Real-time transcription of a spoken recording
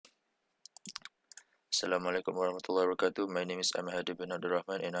Assalamualaikum warahmatullahi wabarakatuh. My name is Aiman Had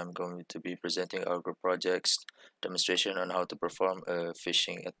and I'm going to be presenting our group project's demonstration on how to perform a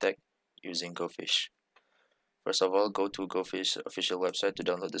phishing attack using GOPHISH. First of all, go to GOPHISH official website to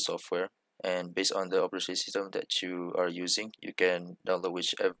download the software. And based on the operating system that you are using, you can download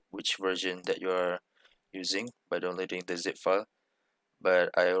which version that you are using by downloading the zip file. But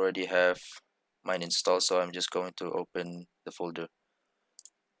I already have mine installed, so I'm just going to open the folder.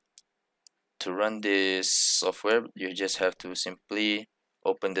 To run this software, you just have to simply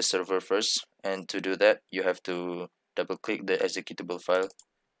open the server first, and to do that you have to double click the executable file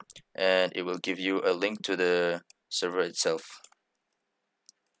and it will give you a link to the server itself.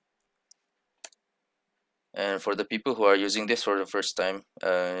 And for the people who are using this for the first time,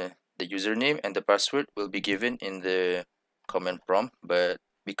 the username and the password will be given in the command prompt, but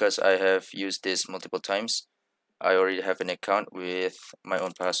because I have used this multiple times, I already have an account with my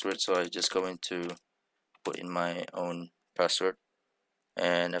own password, so I'm just going to put in my own password,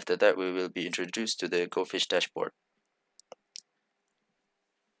 and after that we will be introduced to the GOPHISH dashboard.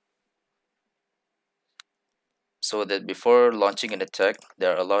 So that before launching an attack,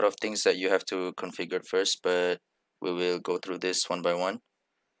 there are a lot of things that you have to configure first, but we will go through this one by one.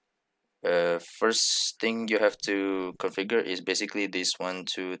 First thing you have to configure is basically these 1,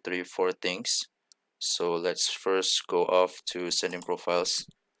 2, 3, 4 things. So let's first go off to sending profiles.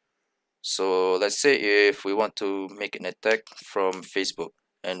 So let's say if we want to make an attack from Facebook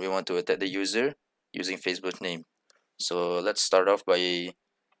and we want to attack the user using Facebook name. So let's start off by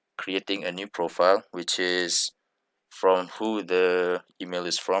creating a new profile, which is from who the email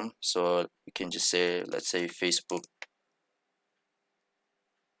is from. So we can just say, let's say Facebook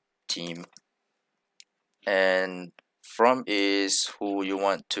team, and from is who you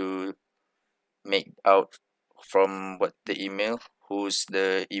want to make out from what the email, who's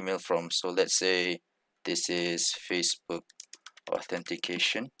the email from. So let's say this is Facebook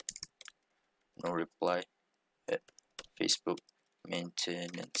authentication, no reply at Facebook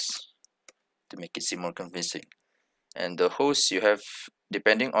maintenance, to make it seem more convincing. And the host you have,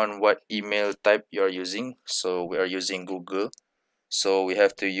 depending on what email type you are using. So we are using Google, so we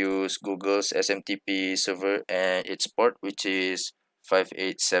have to use Google's SMTP server and its port, which is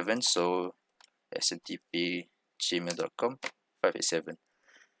 587. So smtp gmail.com 587.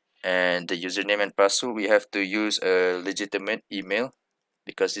 And the username and password, we have to use a legitimate email,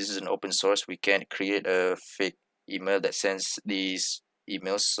 because this is an open source. We can't create a fake email that sends these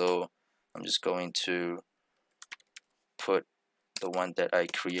emails. So I'm just going to put the one that I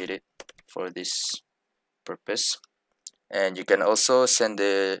created for this purpose. And you can also send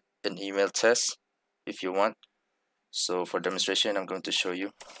an email test if you want. So for demonstration, I'm going to show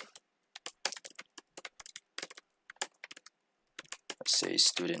you. Let's say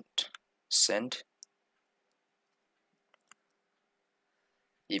student send,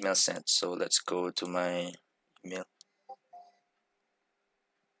 email sent. So let's go to my email.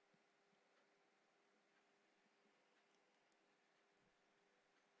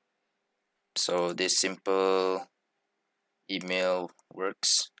 So this simple email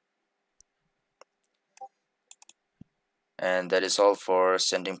works, and that is all for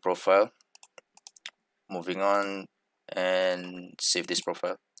sending profile. Moving on, and save this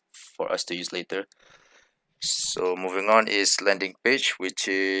profile for us to use later. So moving on is landing page, which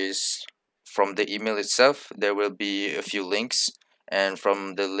is from the email itself. There will be a few links, and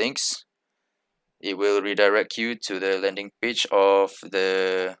from the links it will redirect you to the landing page of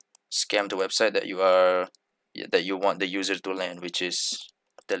the scammed website that you want the user to land, which is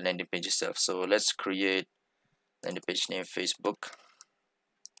the landing page itself. So let's create landing page name Facebook.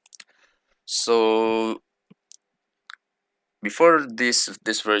 So before this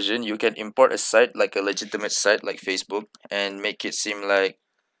version, you can import a site, like a legitimate site like Facebook, and make it seem like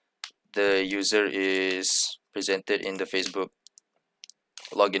the user is presented in the Facebook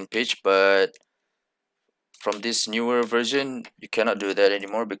login page. But from this newer version, you cannot do that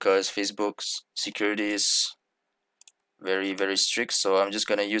anymore because Facebook's security is very strict. So I'm just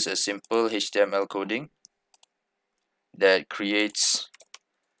gonna use a simple HTML coding that creates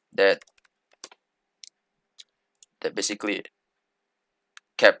that basically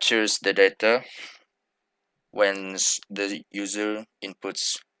captures the data when the user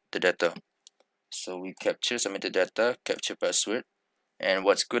inputs the data. So we submit the data, capture password. And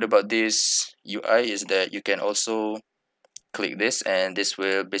what's good about this UI is that you can also click this, and this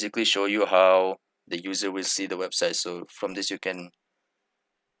will basically show you how the user will see the website. So from this you can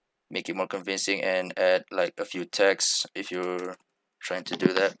make it more convincing and add like a few tags if you're trying to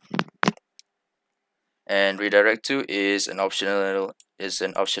do that. And redirect to is an optional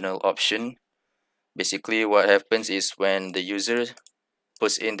option, Basically, what happens is when the user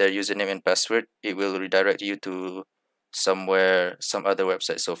puts in their username and password, it will redirect you to somewhere, some other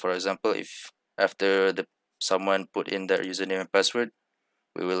website. So for example, if after the someone put in their username and password,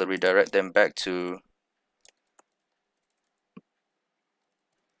 we will redirect them back to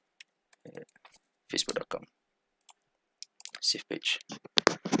facebook.com save page.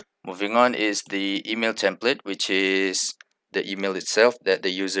 Moving on is the email template, which is the email itself that the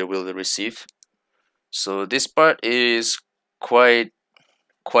user will receive. So this part is quite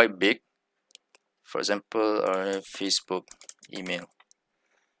big. For example, our Facebook email,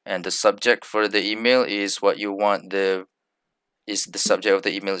 and the subject for the email is what you want the subject of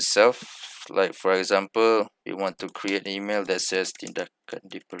the email itself. Like for example, we want to create an email that says tindakan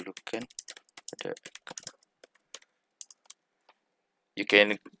diperlukan. You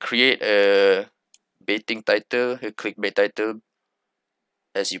can create a baiting title, a clickbait title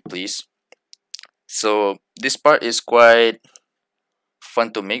as you please. So this part is quite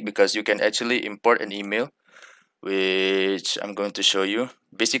fun to make because you can actually import an email, which I'm going to show you.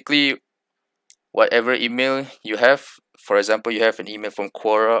 Basically, whatever email you have, for example, you have an email from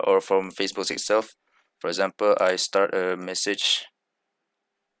Quora or from Facebook itself. For example, I start a message.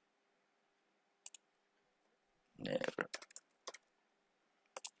 Never.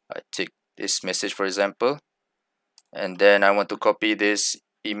 I take this message, for example, and then I want to copy this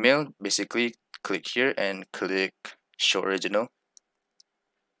email. Basically, click here and click show original,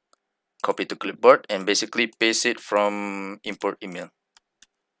 copy to clipboard, and basically paste it from import email.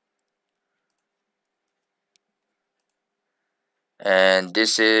 And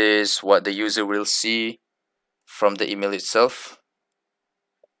this is what the user will see from the email itself.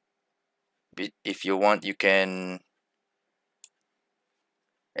 If you want, you can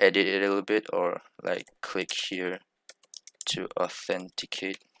edit it a little bit, or like click here to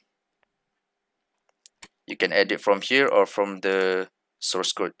authenticate. You can edit from here or from the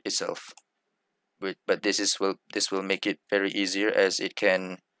source code itself. But this will make it very easier, as it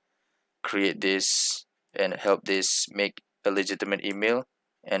can create this and help this make a legitimate email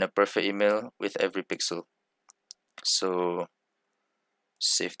and a perfect email with every pixel. So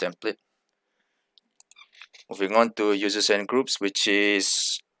save template. Moving on to users and groups, which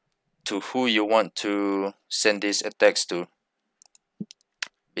is to who you want to send this text to.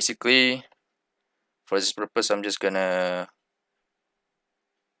 Basically, for this purpose, I'm just gonna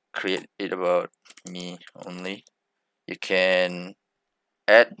create it about me only. You can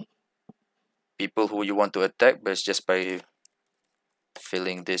add people who you want to attack, but it's just by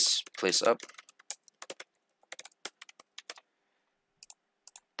filling this place up.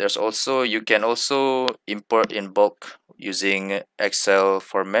 There's also, you can also import in bulk using Excel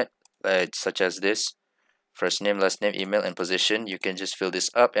format, such as this: first name, last name, email, and position. You can just fill this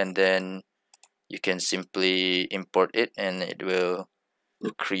up, and then you can simply import it, and it will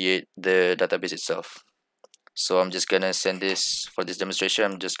create the database itself. So I'm just gonna send this for this demonstration.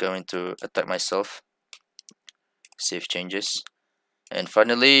 I'm just going to attack myself, save changes, and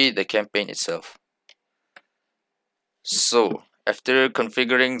finally the campaign itself. So after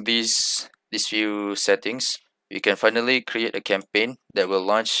configuring these few settings, you can finally create a campaign that will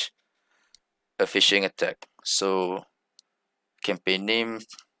launch a phishing attack. So campaign name,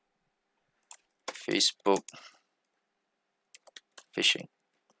 Facebook phishing.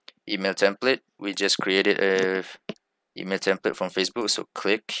 Email template, we just created a email template from Facebook, so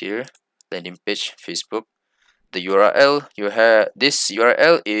click here, landing page, Facebook. The URL, you have this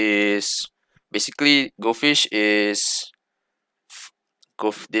URL is basically GOPHISH is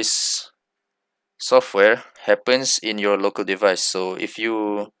this software happens in your local device. So if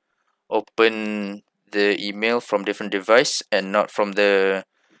you open the email from different device and not from the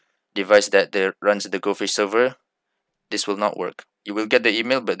device that runs the GOPHISH server, this will not work. You will get the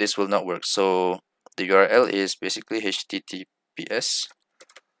email, but this will not work. So the URL is basically https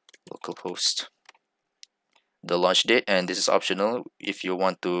localhost, the launch date, and this is optional if you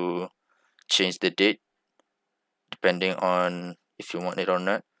want to change the date depending on if you want it or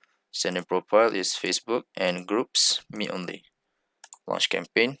not. Sending profile is Facebook, and groups me only. Launch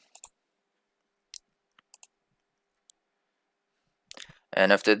campaign,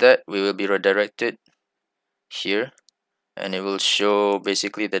 and after that we will be redirected here, and it will show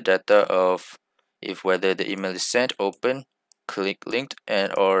basically the data of if whether the email is sent, open, click linked,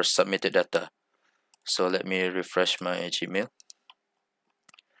 and or submitted data. So let me refresh my Gmail,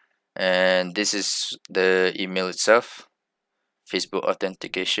 and this is the email itself: Facebook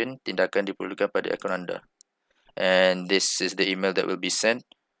authentication, tindakan diperlukan pada akun anda. And this is the email that will be sent.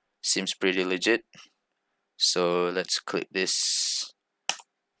 Seems pretty legit. So let's click this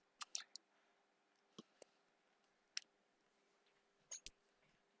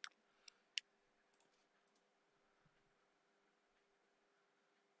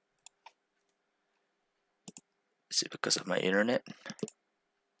Is it because of my internet?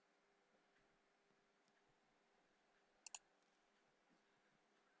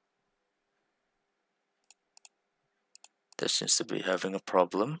 That seems to be having a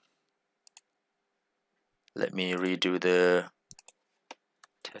problem. Let me redo the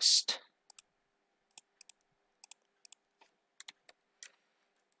test.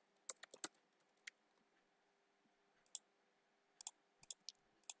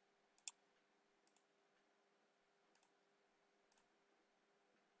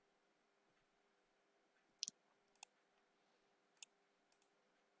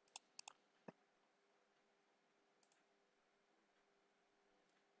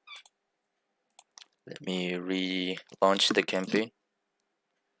 Let me relaunch the campaign.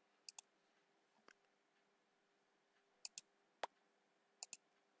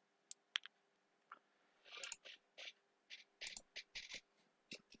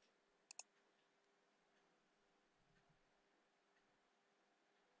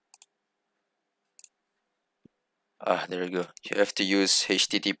 There we go. You have to use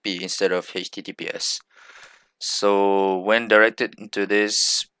HTTP instead of HTTPS. So when directed into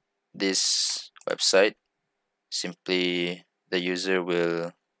this website, simply the user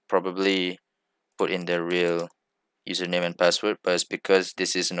will probably put in their real username and password, but because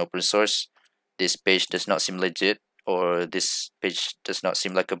this is an open source, this page does not seem legit, or this page does not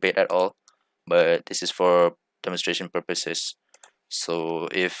seem like a bait at all, but this is for demonstration purposes. So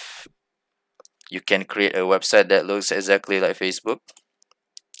if you can create a website that looks exactly like Facebook,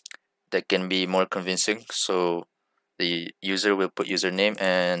 that can be more convincing. So the user will put username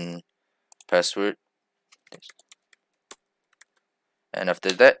and password, and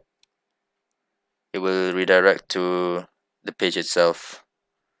after that it will redirect to the page itself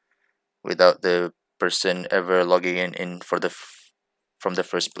without the person ever logging in for from the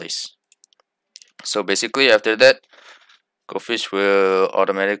first place. So basically after that, GOPHISH will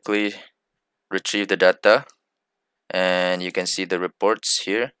automatically retrieve the data, and you can see the reports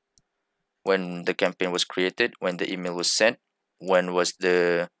here: when the campaign was created, when the email was sent, when was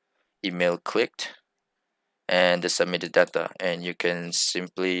the email clicked, and the submitted data. And you can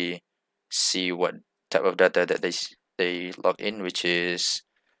simply see what type of data that they log in, which is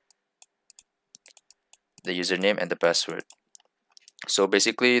the username and the password. So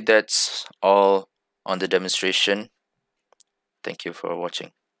basically that's all on the demonstration. Thank you for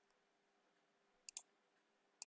watching.